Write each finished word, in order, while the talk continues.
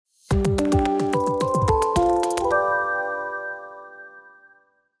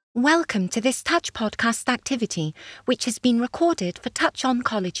Welcome to this Touch podcast activity, which has been recorded for Touch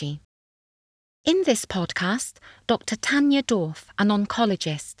Oncology. In this podcast, Dr. Tanya Dorf, an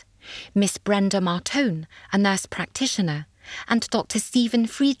oncologist, Miss Brenda Martone, a nurse practitioner, and Dr. Stephen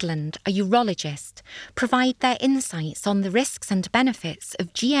Friedland, a urologist, provide their insights on the risks and benefits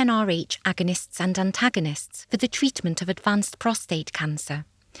of GnRH agonists and antagonists for the treatment of advanced prostate cancer,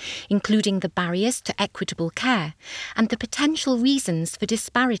 including the barriers to equitable care and the potential reasons for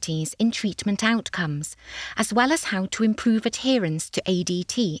disparities in treatment outcomes, as well as how to improve adherence to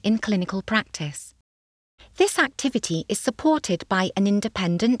ADT in clinical practice. This activity is supported by an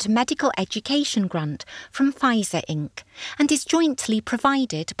independent medical education grant from Pfizer Inc. and is jointly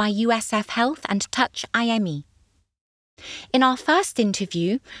provided by USF Health and Touch IME. In our first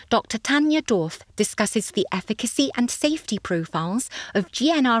interview, Dr. Tanya Dorf discusses the efficacy and safety profiles of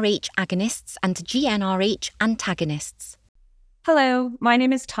GnRH agonists and GnRH antagonists. Hello, my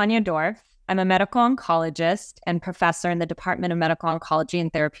name is Tanya Dorf. I'm a medical oncologist and professor in the Department of Medical Oncology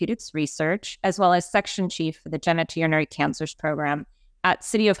and Therapeutics Research, as well as section chief for the genitourinary cancers program at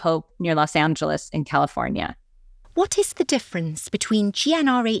City of Hope near Los Angeles in California. What is the difference between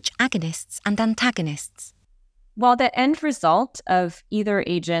GnRH agonists and antagonists? While the end result of either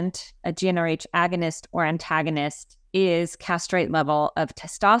agent, a GnRH agonist or antagonist, is castrate level of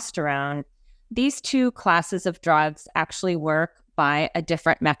testosterone, these two classes of drugs actually work by a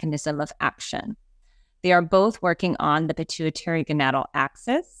different mechanism of action. They are both working on the pituitary gonadal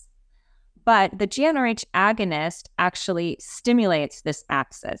axis, but the GnRH agonist actually stimulates this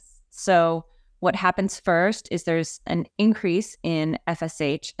axis. So what happens first is there's an increase in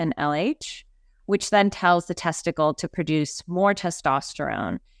FSH and LH, which then tells the testicle to produce more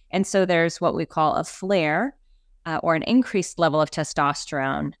testosterone. And so there's what we call a flare or an increased level of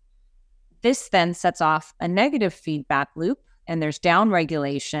testosterone. This then sets off a negative feedback loop, and there's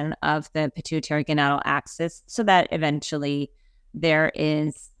downregulation of the pituitary gonadal axis so that eventually there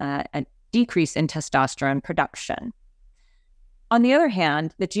is a decrease in testosterone production. On the other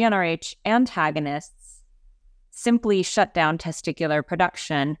hand, the GnRH antagonists simply shut down testicular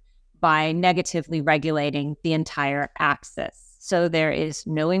production by negatively regulating the entire axis. So there is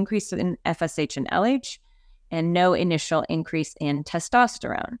no increase in FSH and LH and no initial increase in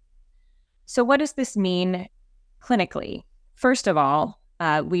testosterone. So what does this mean clinically? First of all,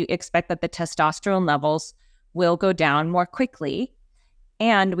 we expect that the testosterone levels will go down more quickly,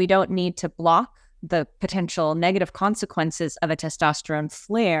 and we don't need to block the potential negative consequences of a testosterone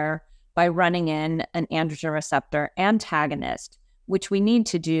flare by running in an androgen receptor antagonist, which we need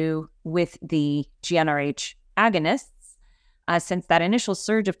to do with the GnRH agonists, since that initial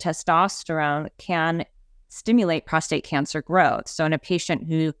surge of testosterone can stimulate prostate cancer growth. So in a patient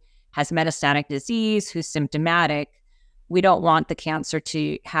who has metastatic disease, who's symptomatic, we don't want the cancer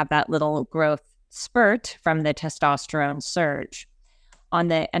to have that little growth spurt from the testosterone surge. On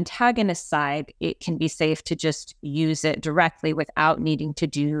the antagonist side, it can be safe to just use it directly without needing to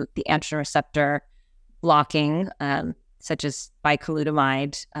do the androgen receptor blocking, such as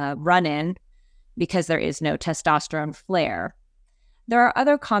bicalutamide run-in, because there is no testosterone flare. There are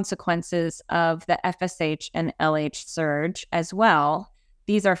other consequences of the FSH and LH surge as well.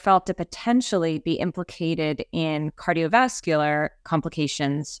 These are felt to potentially be implicated in cardiovascular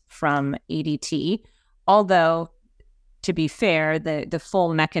complications from ADT, although, to be fair, the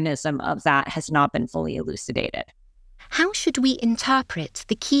full mechanism of that has not been fully elucidated. How should we interpret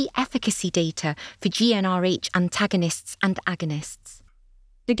the key efficacy data for GnRH antagonists and agonists?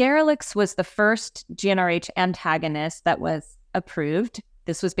 Degarelix was the first GnRH antagonist that was approved.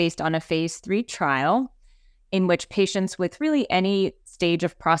 This was based on a phase 3 trial in which patients with really any stage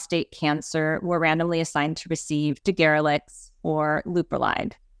of prostate cancer were randomly assigned to receive Degarelix or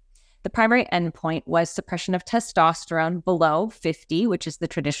Leuprolide. The primary endpoint was suppression of testosterone below 50, which is the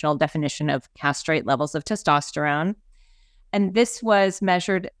traditional definition of castrate levels of testosterone. And this was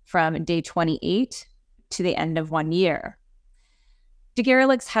measured from day 28 to the end of 1 year.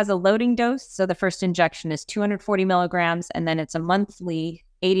 Degarelix has a loading dose, so the first injection is 240 milligrams, and then it's a monthly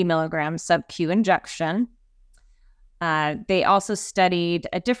 80 milligram sub-Q injection. They also studied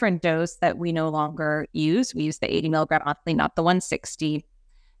a different dose that we no longer use. We use the 80 milligram monthly, not the 160.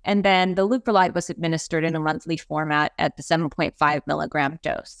 And then the Leuprolide was administered in a monthly format at the 7.5 milligram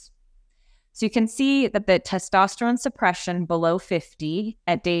dose. So you can see that the testosterone suppression below 50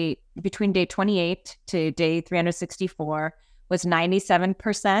 at between day 28 to day 364 was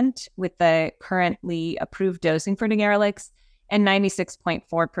 97% with the currently approved dosing for Degarelix, and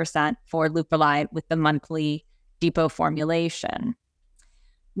 96.4% for Leuprolide with the monthly depot formulation.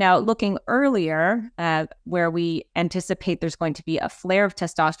 Now, looking earlier, where we anticipate there's going to be a flare of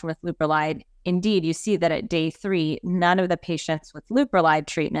testosterone with leuprolide, indeed, you see that at day 3, none of the patients with leuprolide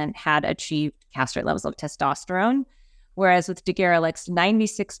treatment had achieved castrate levels of testosterone, whereas with daguerreolex,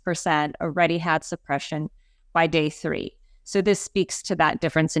 96% already had suppression by day 3. So this speaks to that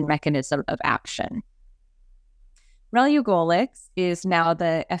difference in mechanism of action. Relugolix is now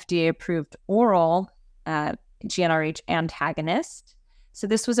the FDA-approved oral GnRH antagonist. So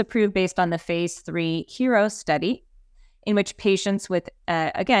this was approved based on the phase 3 HERO study, in which patients with,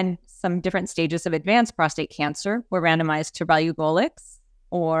 again, some different stages of advanced prostate cancer were randomized to relugolix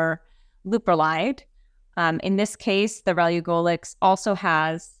or leuprolide. In this case, the relugolix also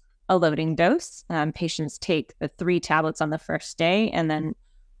has a loading dose. Patients take the 3 tablets on the first day and then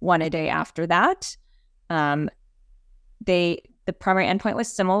 1 a day after that. The primary endpoint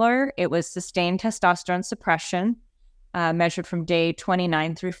was similar. It was sustained testosterone suppression, measured from day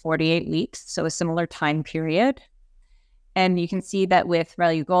 29 through 48 weeks, so a similar time period. And you can see that with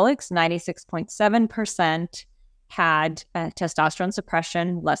relugolix, 96.7% had testosterone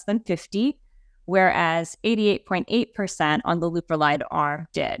suppression less than 50, whereas 88.8% on the leuprolide arm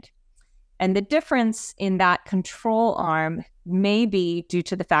did. And the difference in that control arm may be due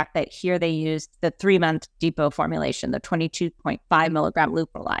to the fact that here they used the 3-month depot formulation, the 22.5 milligram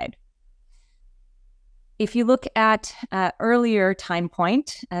leuprolide. If you look at earlier time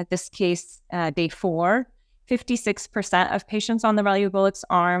point, this case, day 4, 56% of patients on the relugolix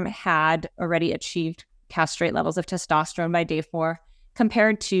arm had already achieved castrate levels of testosterone by day 4,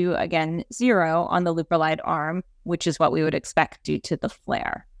 compared to, again, 0 on the leuprolide arm, which is what we would expect due to the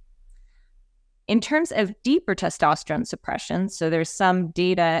flare. In terms of deeper testosterone suppression, so there's some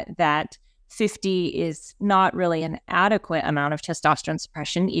data that 50 is not really an adequate amount of testosterone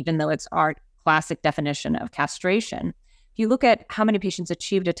suppression, even though it's our classic definition of castration. If you look at how many patients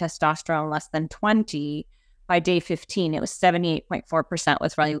achieved a testosterone less than 20, by day 15, it was 78.4%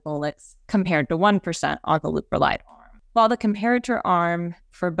 with relugolix compared to 1% on the leuprolide arm. While the comparator arm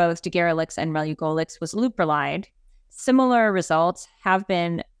for both daguerreolex and relugolix was leuprolide, similar results have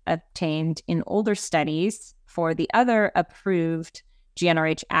been obtained in older studies for the other approved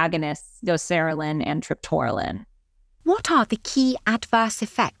GnRH agonists, goserelin and triptorelin. What are the key adverse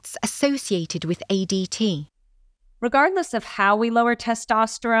effects associated with ADT? Regardless of how we lower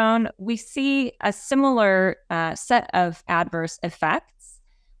testosterone, we see a similar set of adverse effects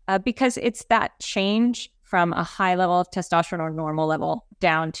because it's that change from a high level of testosterone or normal level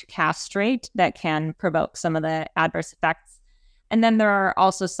down to castrate that can provoke some of the adverse effects. And then there are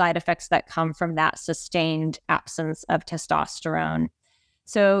also side effects that come from that sustained absence of testosterone.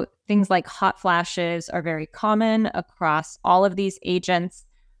 So things like hot flashes are very common across all of these agents.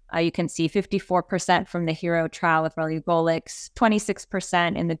 You can see 54% from the HERO trial with relugolix,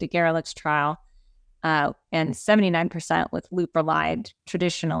 26% in the daguerreolex trial, and 79% with leuprolide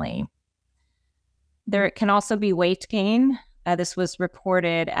traditionally. There can also be weight gain. This was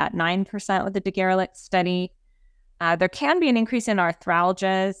reported at 9% with the daguerreolex study. There can be an increase in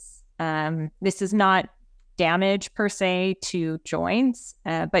arthralgias. This is not damage per se to joints,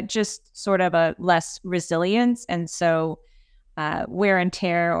 but just sort of a less resilience. And so wear and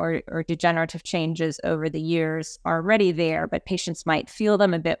tear or degenerative changes over the years are already there, but patients might feel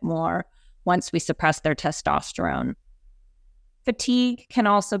them a bit more once we suppress their testosterone. Fatigue can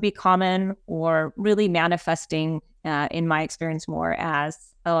also be common, or really manifesting, in my experience, more as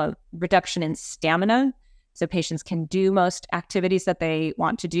a reduction in stamina. So patients can do most activities that they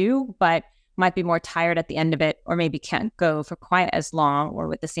want to do, but might be more tired at the end of it, or maybe can't go for quite as long or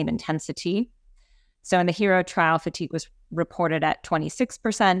with the same intensity. So in the HERO trial, fatigue was reported at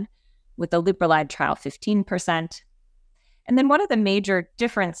 26%, with the leuprolide trial, 15%. And then one of the major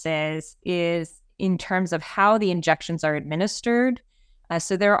differences is in terms of how the injections are administered.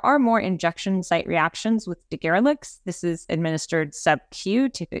 So there are more injection site reactions with daguerreolex. This is administered sub-Q,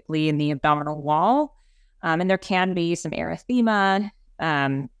 typically in the abdominal wall. And there can be some erythema,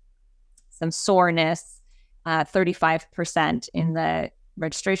 some soreness, 35% in the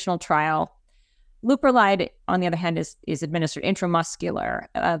registrational trial. Leuprolide, on the other hand, is administered intramuscular,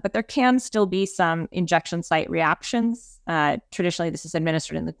 but there can still be some injection site reactions. Traditionally, this is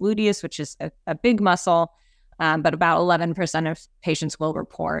administered in the gluteus, which is a big muscle, but about 11% of patients will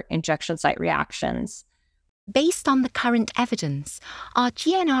report injection site reactions. Based on the current evidence, are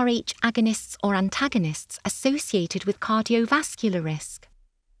GnRH agonists or antagonists associated with cardiovascular risk?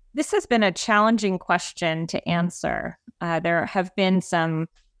 This has been a challenging question to answer. There have been some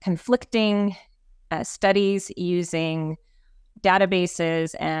conflicting studies using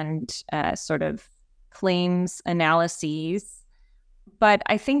databases and sort of claims analyses. But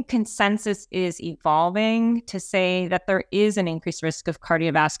I think consensus is evolving to say that there is an increased risk of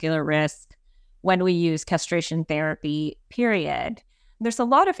cardiovascular risk when we use castration therapy, period. There's a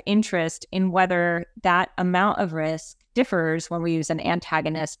lot of interest in whether that amount of risk differs when we use an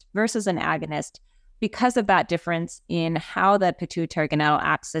antagonist versus an agonist because of that difference in how the pituitary gonadal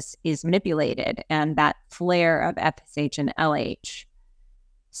axis is manipulated and that flare of FSH and LH.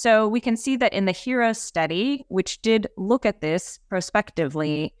 So we can see that in the HERO study, which did look at this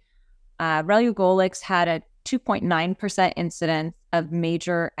prospectively, relugolix had a 2.9% incidence of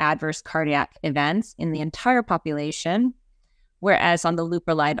major adverse cardiac events in the entire population, whereas on the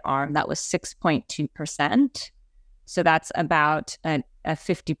leuprolide arm, that was 6.2%. So that's about a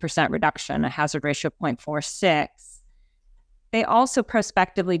 50% reduction, a hazard ratio of 0.46. They also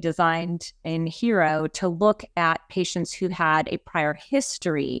prospectively designed in HERO to look at patients who had a prior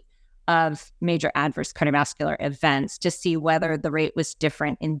history of major adverse cardiovascular events to see whether the rate was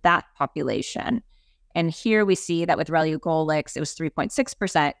different in that population. And here we see that with relugolix, it was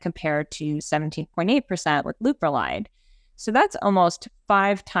 3.6% compared to 17.8% with leuprolide. So that's almost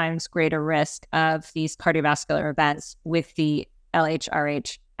 5 times greater risk of these cardiovascular events with the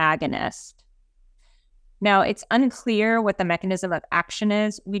LHRH agonist. Now, it's unclear what the mechanism of action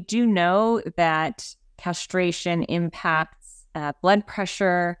is. We do know that castration impacts blood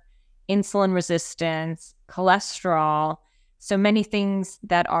pressure, insulin resistance, cholesterol, so many things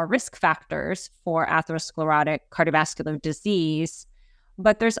that are risk factors for atherosclerotic cardiovascular disease.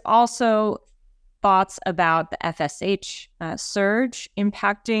 But there's also thoughts about the FSH surge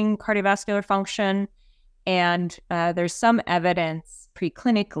impacting cardiovascular function. And there's some evidence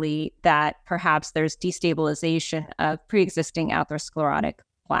preclinically that perhaps there's destabilization of pre-existing atherosclerotic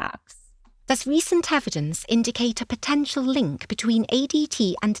plaques. Does recent evidence indicate a potential link between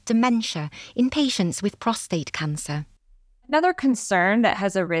ADT and dementia in patients with prostate cancer? Another concern that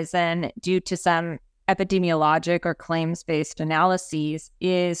has arisen due to some epidemiologic or claims-based analyses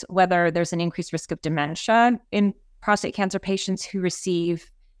is whether there's an increased risk of dementia in prostate cancer patients who receive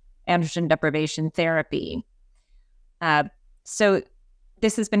androgen deprivation therapy. So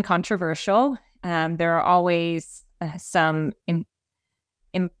this has been controversial. There are always some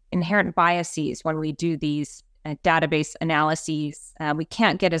inherent biases when we do these database analyses. We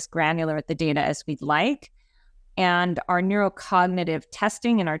can't get as granular at the data as we'd like. And our neurocognitive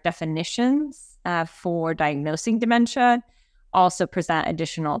testing and our definitions for diagnosing dementia also present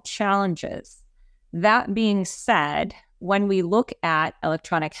additional challenges. That being said, when we look at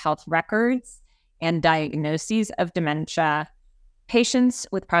electronic health records and diagnoses of dementia, patients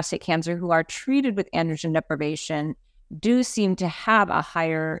with prostate cancer who are treated with androgen deprivation do seem to have a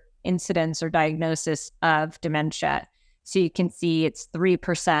higher incidence or diagnosis of dementia. So you can see it's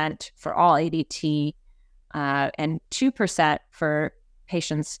 3% for all ADT and 2% for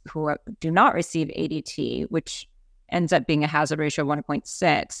patients who do not receive ADT, which ends up being a hazard ratio of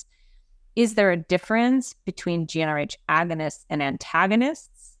 1.6. Is there a difference between GnRH agonists and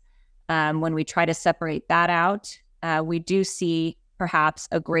antagonists? When we try to separate that out, we do see perhaps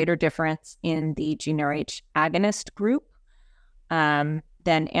a greater difference in the GnRH agonist group than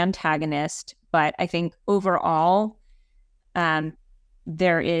antagonist. But I think overall,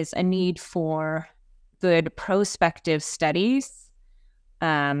 there is a need for good prospective studies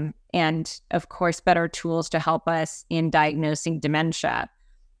and, of course, better tools to help us in diagnosing dementia.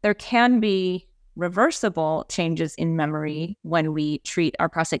 There can be reversible changes in memory when we treat our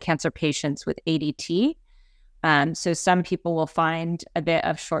prostate cancer patients with ADT. So some people will find a bit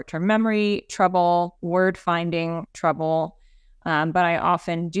of short-term memory trouble, word finding trouble, but I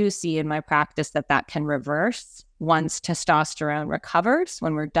often do see in my practice that can reverse once testosterone recovers,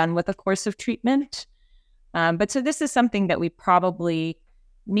 when we're done with a course of treatment. But so this is something that we probably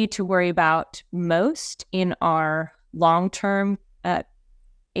need to worry about most in our long-term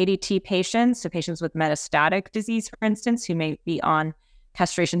ADT patients, so patients with metastatic disease, for instance, who may be on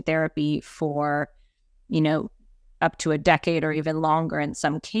castration therapy for, up to a decade or even longer in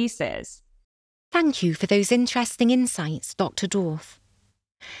some cases. Thank you for those interesting insights, Dr. Dorff.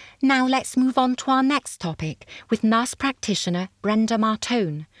 Now let's move on to our next topic with nurse practitioner Brenda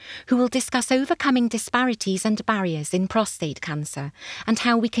Martone, who will discuss overcoming disparities and barriers in prostate cancer and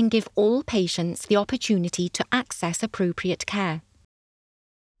how we can give all patients the opportunity to access appropriate care.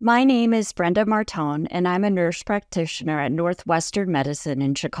 My name is Brenda Martone, and I'm a nurse practitioner at Northwestern Medicine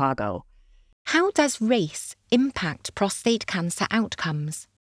in Chicago. How does race impact prostate cancer outcomes?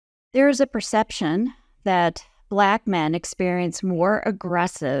 There is a perception that Black men experience more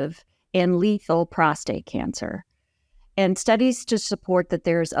aggressive and lethal prostate cancer. And studies to support that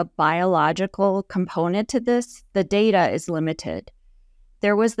there's a biological component to this, the data is limited.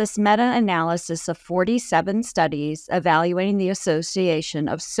 there was this meta-analysis of 47 studies evaluating the association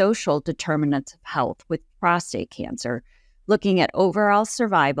of social determinants of health with prostate cancer, looking at overall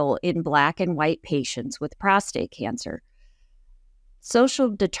survival in Black and white patients with prostate cancer. Social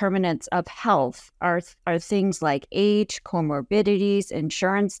determinants of health are things like age, comorbidities,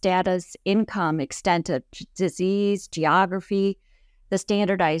 insurance status, income, extent of disease, geography, the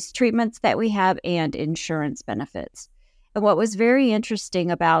standardized treatments that we have, and insurance benefits. And what was very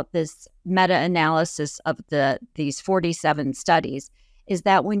interesting about this meta-analysis of these 47 studies is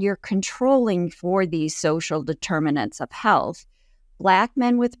that when you're controlling for these social determinants of health, Black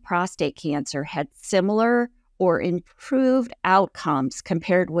men with prostate cancer had similar or improved outcomes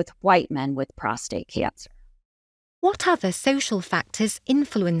compared with white men with prostate cancer. What other social factors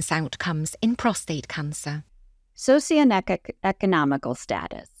influence outcomes in prostate cancer? Socioeconomical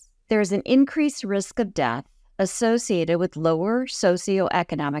status. There's an increased risk of death associated with lower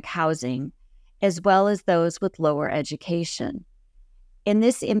socioeconomic housing, as well as those with lower education. And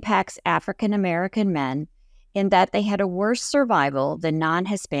this impacts African American men in that they had a worse survival than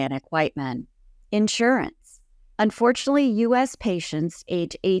non-Hispanic white men. Insurance. Unfortunately, U.S. patients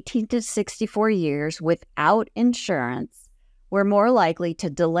age 18 to 64 years without insurance were more likely to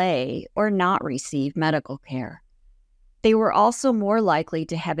delay or not receive medical care. They were also more likely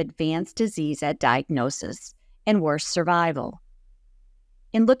to have advanced disease at diagnosis and worse survival.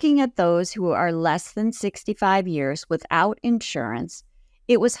 In looking at those who are less than 65 years without insurance,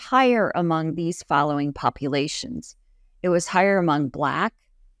 it was higher among these following populations. It was higher among Black,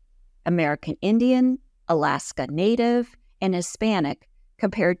 American Indian, Alaska Native, and Hispanic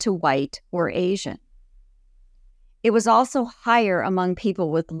compared to white or Asian. It was also higher among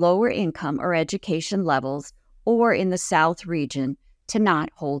people with lower income or education levels or in the South region to not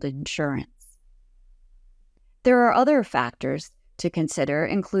hold insurance. There are other factors to consider,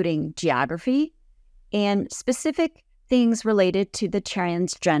 including geography and specific things related to the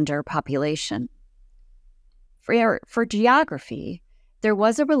transgender population. For geography, there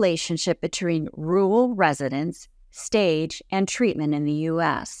was a relationship between rural residents, stage, and treatment in the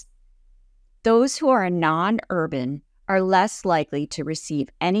U.S. Those who are non-urban are less likely to receive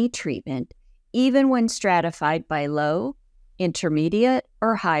any treatment, even when stratified by low, intermediate,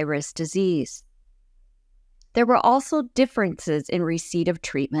 or high-risk disease. There were also differences in receipt of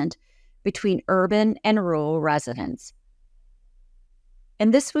treatment between urban and rural residents.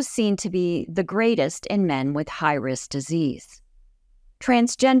 And this was seen to be the greatest in men with high-risk disease.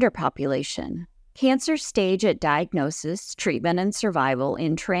 Transgender population. Cancer stage at diagnosis, treatment, and survival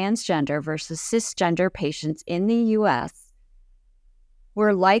in transgender versus cisgender patients in the U.S.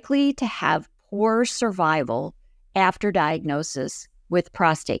 were likely to have poor survival after diagnosis with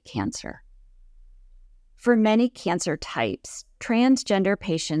prostate cancer. For many cancer types, transgender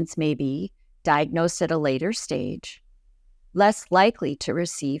patients may be diagnosed at a later stage, less likely to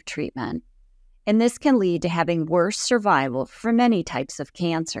receive treatment, and this can lead to having worse survival for many types of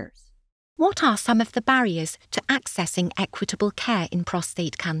cancers. What are some of the barriers to accessing equitable care in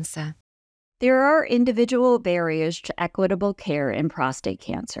prostate cancer? There are individual barriers to equitable care in prostate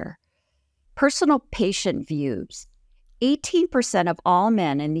cancer. Personal patient views. 18% of all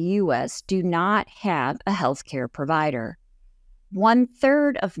men in the U.S. do not have a healthcare provider.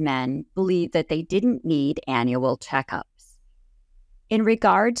 1/3 of men believe that they didn't need annual checkups. In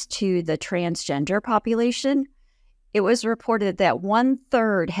regards to the transgender population, it was reported that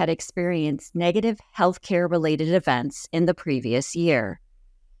 1/3 had experienced negative healthcare-related events in the previous year.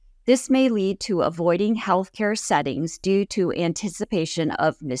 This may lead to avoiding healthcare settings due to anticipation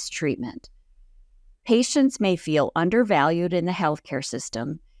of mistreatment. Patients may feel undervalued in the healthcare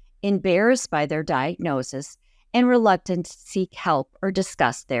system, embarrassed by their diagnosis, and reluctant to seek help or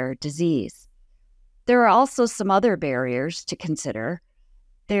discuss their disease. There are also some other barriers to consider.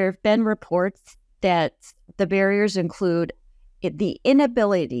 There have been reports that the barriers include the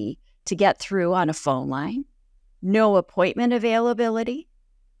inability to get through on a phone line, no appointment availability,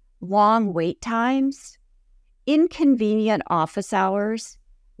 long wait times, inconvenient office hours,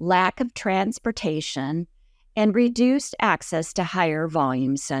 lack of transportation, and reduced access to higher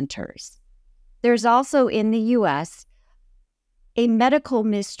volume centers. There's also in the U.S. a medical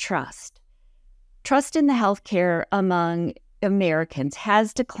mistrust. Trust in the healthcare among Americans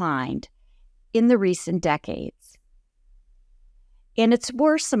has declined in the recent decades, and it's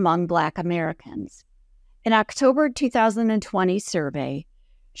worse among Black Americans. An October 2020 survey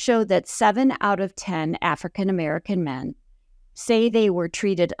showed that 7 out of 10 African American men say they were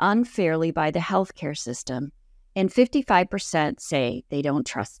treated unfairly by the healthcare system, and 55% say they don't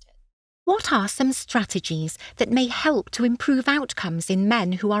trust it. What are some strategies that may help to improve outcomes in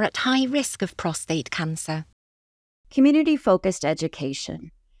men who are at high risk of prostate cancer? Community-focused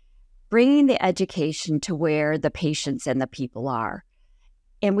education, bringing the education to where the patients and the people are.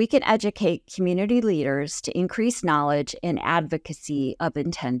 And we can educate community leaders to increase knowledge and advocacy of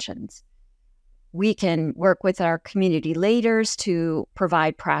intentions. We can work with our community leaders to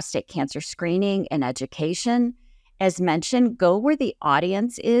provide prostate cancer screening and education. As mentioned, go where the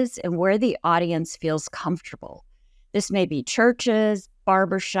audience is and where the audience feels comfortable. This may be churches,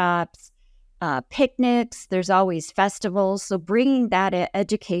 barbershops, picnics. There's always festivals. So bringing that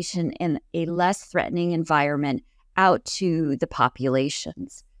education in a less threatening environment out to the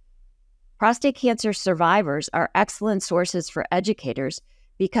populations. Prostate cancer survivors are excellent sources for educators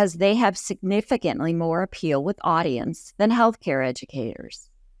because they have significantly more appeal with audience than healthcare educators.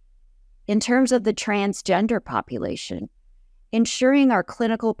 In terms of the transgender population, ensuring our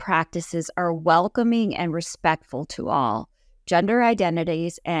clinical practices are welcoming and respectful to all gender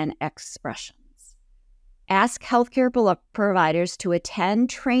identities and expressions. Ask healthcare providers to attend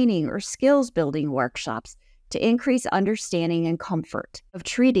training or skills building workshops to increase understanding and comfort of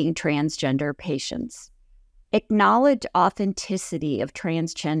treating transgender patients. Acknowledge authenticity of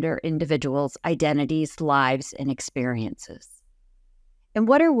transgender individuals' identities, lives, and experiences. And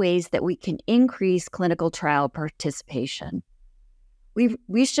what are ways that we can increase clinical trial participation?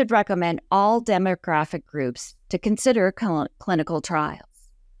 We should recommend all demographic groups to consider clinical trials.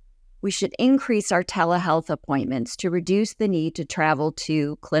 We should increase our telehealth appointments to reduce the need to travel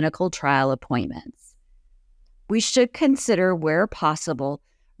to clinical trial appointments. We should consider, where possible,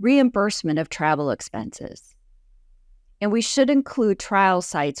 reimbursement of travel expenses. And we should include trial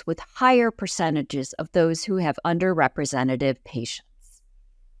sites with higher percentages of those who have underrepresented patients.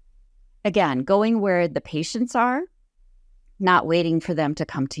 Again, going where the patients are, not waiting for them to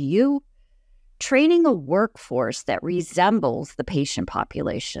come to you, training a workforce that resembles the patient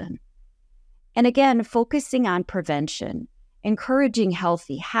population. And again, focusing on prevention, encouraging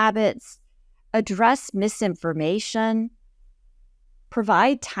healthy habits, address misinformation,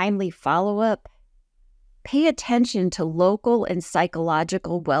 provide timely follow-up, pay attention to local and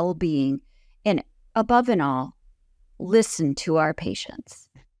psychological well-being, and above all, listen to our patients.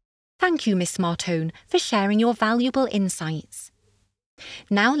 Thank you, Ms. Martone, for sharing your valuable insights.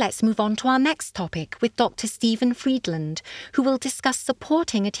 Now let's move on to our next topic with Dr. Stephen Friedland, who will discuss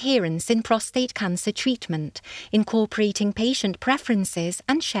supporting adherence in prostate cancer treatment, incorporating patient preferences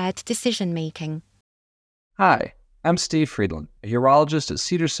and shared decision-making. Hi, I'm Steve Friedland, a urologist at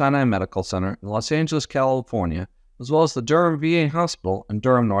Cedars-Sinai Medical Center in Los Angeles, California, as well as the Durham VA Hospital in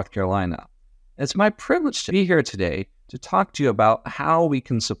Durham, North Carolina. It's my privilege to be here today to talk to you about how we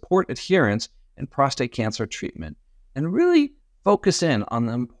can support adherence in prostate cancer treatment and really focus in on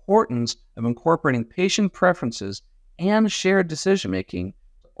the importance of incorporating patient preferences and shared decision-making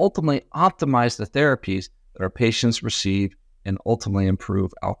to ultimately optimize the therapies that our patients receive and ultimately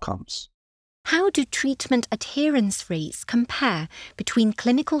improve outcomes. How do treatment adherence rates compare between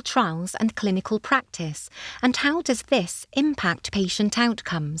clinical trials and clinical practice, and how does this impact patient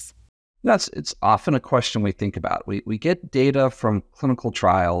outcomes? It's often a question we think about. We get data from clinical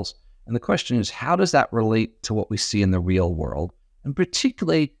trials, and the question is, how does that relate to what we see in the real world, and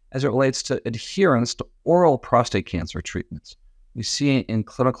particularly as it relates to adherence to oral prostate cancer treatments? We see in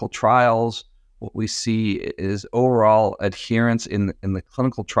clinical trials, what we see is overall adherence in the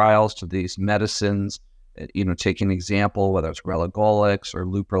clinical trials to these medicines. Take an example, whether it's relugolix or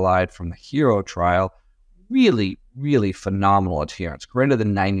leuprolide from the HERO trial, really, really phenomenal adherence, greater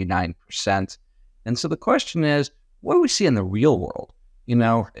than 99%. And so the question is, what do we see in the real world?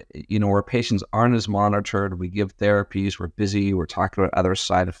 Where patients aren't as monitored, we give therapies, we're busy, we're talking about other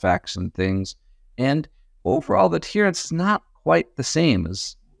side effects and things. And overall, the adherence is not quite the same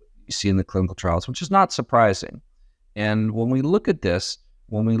as you see in the clinical trials, which is not surprising. And when we look at this,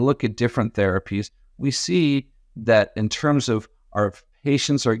 when we look at different therapies, we see that in terms of our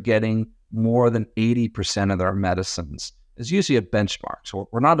patients are getting more than 80% of their medicines. Is usually a benchmark. So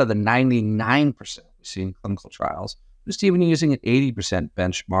we're not at the 99% we see in clinical trials, just even using an 80%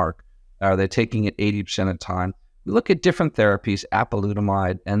 benchmark. Are they taking it 80% of the time? We look at different therapies,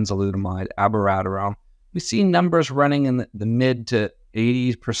 apalutamide, enzalutamide, abiraterone. We see numbers running in the mid to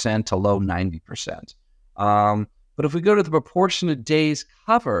 80% to low 90%. But if we go to the proportion of days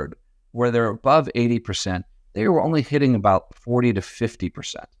covered where they're above 80%, they were only hitting about 40 to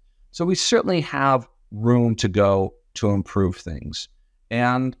 50%. So we certainly have room to go to improve things.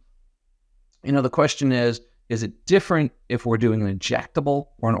 And, the question is it different if we're doing an injectable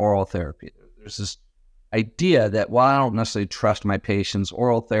or an oral therapy? There's this idea that while I don't necessarily trust my patients,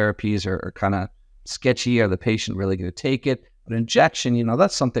 oral therapies are kind of sketchy. Are the patient really going to take it? But injection,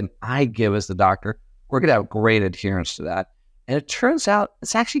 that's something I give as the doctor. We're going to have great adherence to that. And it turns out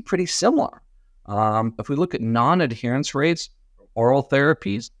it's actually pretty similar. If we look at non-adherence rates, oral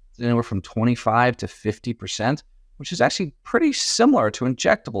therapies, it's anywhere from 25 to 50%, which is actually pretty similar to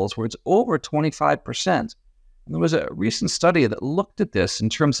injectables, where it's over 25%. And there was a recent study that looked at this in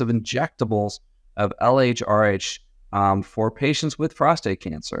terms of injectables of LHRH for patients with prostate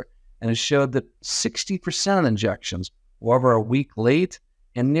cancer. And it showed that 60% of injections were over a week late,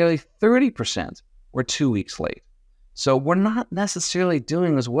 and nearly 30% were 2 weeks late. So we're not necessarily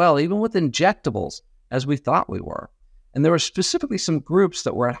doing as well, even with injectables, as we thought we were. And there were specifically some groups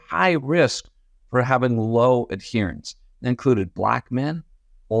that were at high risk for having low adherence. That included Black men,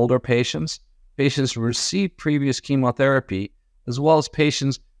 older patients, patients who received previous chemotherapy, as well as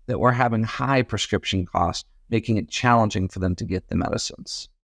patients that were having high prescription costs, making it challenging for them to get the medicines.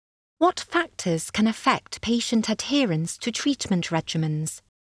 What factors can affect patient adherence to treatment regimens?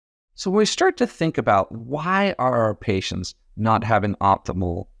 So when we start to think about why are our patients not having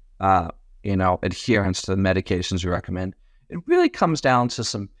optimal adherence to the medications we recommend, it really comes down to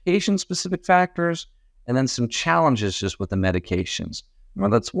some patient-specific factors and then some challenges just with the medications. Well,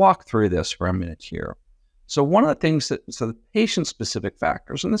 let's walk through this for a minute here. So one of the things the patient-specific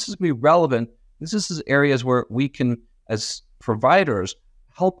factors, and this is going to be relevant, this is areas where we can, as providers,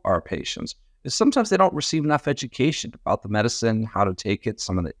 help our patients, is sometimes they don't receive enough education about the medicine, how to take it,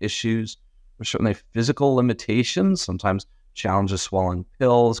 some of the issues. There's certainly physical limitations, sometimes challenges swallowing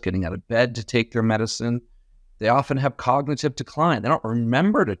pills, getting out of bed to take their medicine. They often have cognitive decline. They don't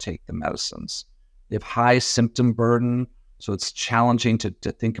remember to take the medicines. They have high symptom burden, so it's challenging to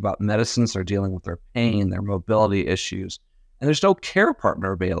think about medicines. They're dealing with their pain, their mobility issues, and there's no care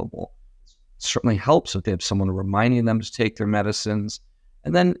partner available. It certainly helps if they have someone reminding them to take their medicines.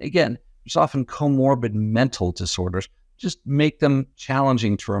 And then again, there's often comorbid mental disorders, just make them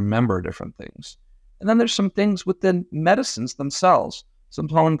challenging to remember different things. And then there's some things with the medicines themselves.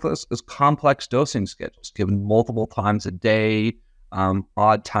 Sometimes is complex dosing schedules, given multiple times a day,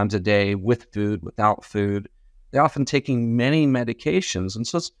 odd times a day, with food, without food. They're often taking many medications, and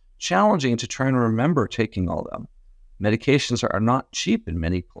so it's challenging to try and remember taking all of them. Medications are not cheap in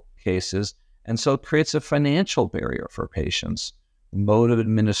many cases, and so it creates a financial barrier for patients. Mode of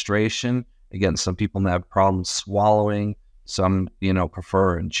administration, again, some people have problems swallowing, some,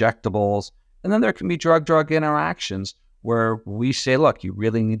 prefer injectables. And then there can be drug-drug interactions where we say, look, you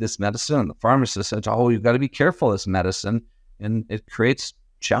really need this medicine. And the pharmacist says, oh, you've got to be careful of this medicine. And it creates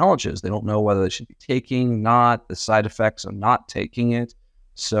challenges. They don't know whether they should be taking, not, the side effects of not taking it.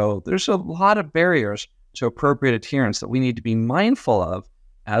 So there's a lot of barriers to appropriate adherence that we need to be mindful of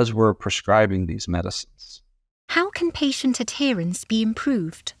as we're prescribing these medicines. How can patient adherence be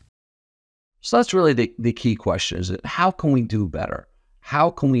improved? So that's really the key question, is that how can we do better?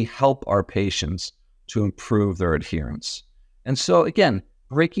 How can we help our patients to improve their adherence? And so again,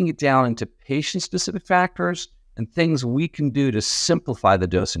 breaking it down into patient-specific factors and things we can do to simplify the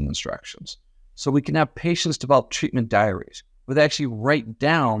dosing instructions. So we can have patients develop treatment diaries where they actually write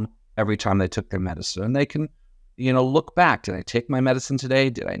down every time they took their medicine. And they can, look back. Did I take my medicine today?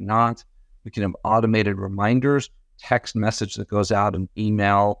 Did I not? We can have automated reminders, text message that goes out, an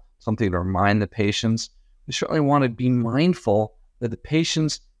email, something to remind the patients. We certainly want to be mindful that the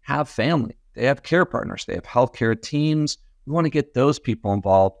patients have family. They have care partners. They have healthcare teams. We want to get those people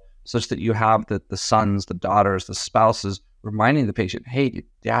involved such that you have the sons, the daughters, the spouses reminding the patient, hey,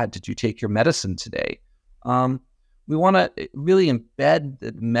 Dad, did you take your medicine today? We want to really embed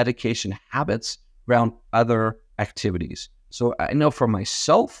the medication habits around other activities. So I know for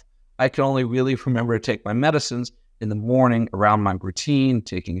myself, I can only really remember to take my medicines in the morning around my routine,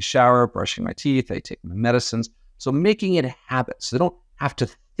 taking a shower, brushing my teeth, I take my medicines. So making it a habit. So they don't have to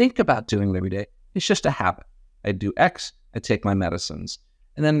think about doing it every day. It's just a habit. I do X, I take my medicines.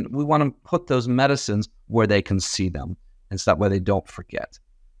 And then we want to put those medicines where they can see them. And so that way they don't forget.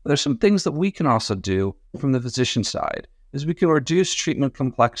 But there's some things that we can also do from the physician side, is we can reduce treatment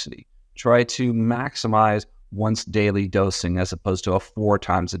complexity, try to maximize once daily dosing as opposed to a 4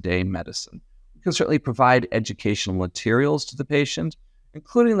 times a day medicine. We can certainly provide educational materials to the patient,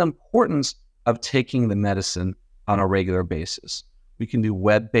 including the importance of taking the medicine on a regular basis. We can do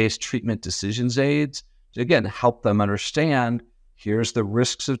web-based treatment decisions aids to, again, help them understand here's the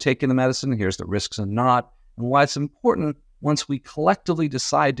risks of taking the medicine, here's the risks of not, and why it's important once we collectively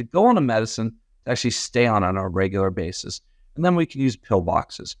decide to go on a medicine to actually stay on a regular basis. And then we can use pill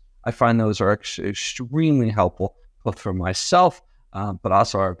boxes. I find those are extremely helpful, both for myself, but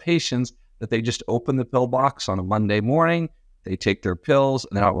also our patients, that they just open the pill box on a Monday morning, they take their pills,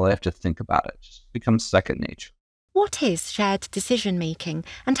 and they don't really have to think about it. It just becomes second nature. What is shared decision-making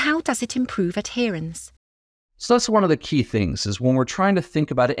and how does it improve adherence? So that's one of the key things is when we're trying to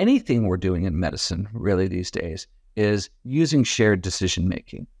think about anything we're doing in medicine really these days is using shared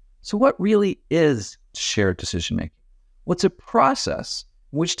decision-making. So what really is shared decision-making? Well, it's a process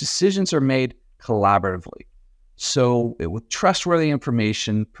in which decisions are made collaboratively. So with trustworthy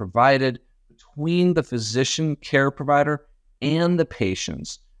information provided between the physician care provider and the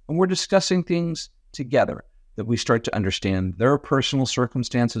patients, and we're discussing things together, that we start to understand their personal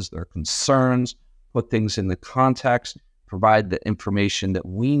circumstances, their concerns, put things in the context, provide the information that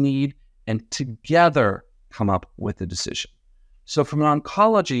we need, and together come up with a decision. So from an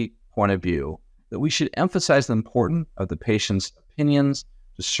oncology point of view, that we should emphasize the importance of the patient's opinions,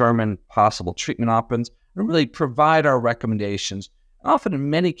 determine possible treatment options, and really provide our recommendations. Often in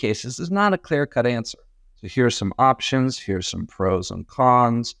many cases, there's not a clear-cut answer. So here's some options, here's some pros and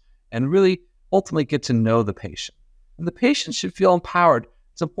cons, and really ultimately get to know the patient. And the patient should feel empowered.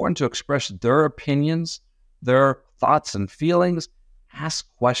 It's important to express their opinions, their thoughts and feelings, ask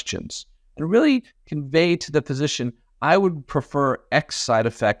questions, and really convey to the physician, I would prefer X side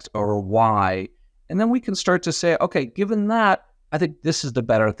effect over Y. And then we can start to say, okay, given that, I think this is the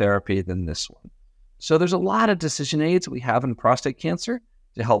better therapy than this one. So there's a lot of decision aids we have in prostate cancer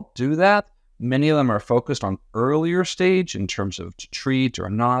to help do that. Many of them are focused on earlier stage in terms of to treat or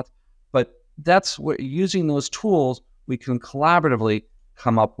not, but that's what using those tools, we can collaboratively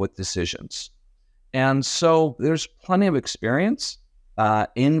come up with decisions. And so there's plenty of experience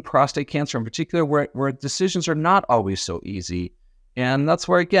in prostate cancer in particular where decisions are not always so easy. And that's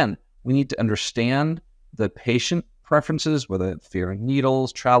where, again, we need to understand the patient preferences, whether it's fearing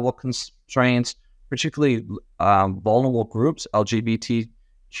needles, travel constraints, particularly vulnerable groups, LGBTQIA+,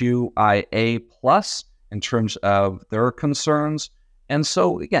 in terms of their concerns. And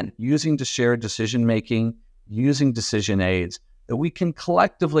so, again, using to shared decision-making, using decision aids, that we can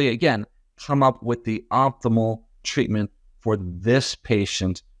collectively, again, come up with the optimal treatment for this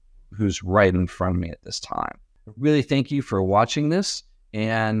patient who's right in front of me at this time. I really thank you for watching this,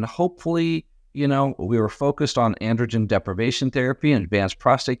 and hopefully, we were focused on androgen deprivation therapy and advanced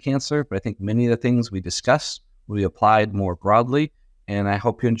prostate cancer, but I think many of the things we discussed will be applied more broadly, and I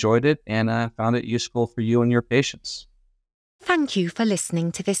hope you enjoyed it and found it useful for you and your patients. Thank you for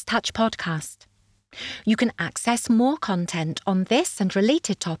listening to this Touch podcast. You can access more content on this and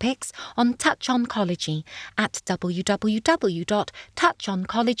related topics on Touch Oncology at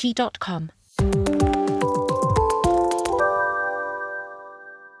www.touchoncology.com.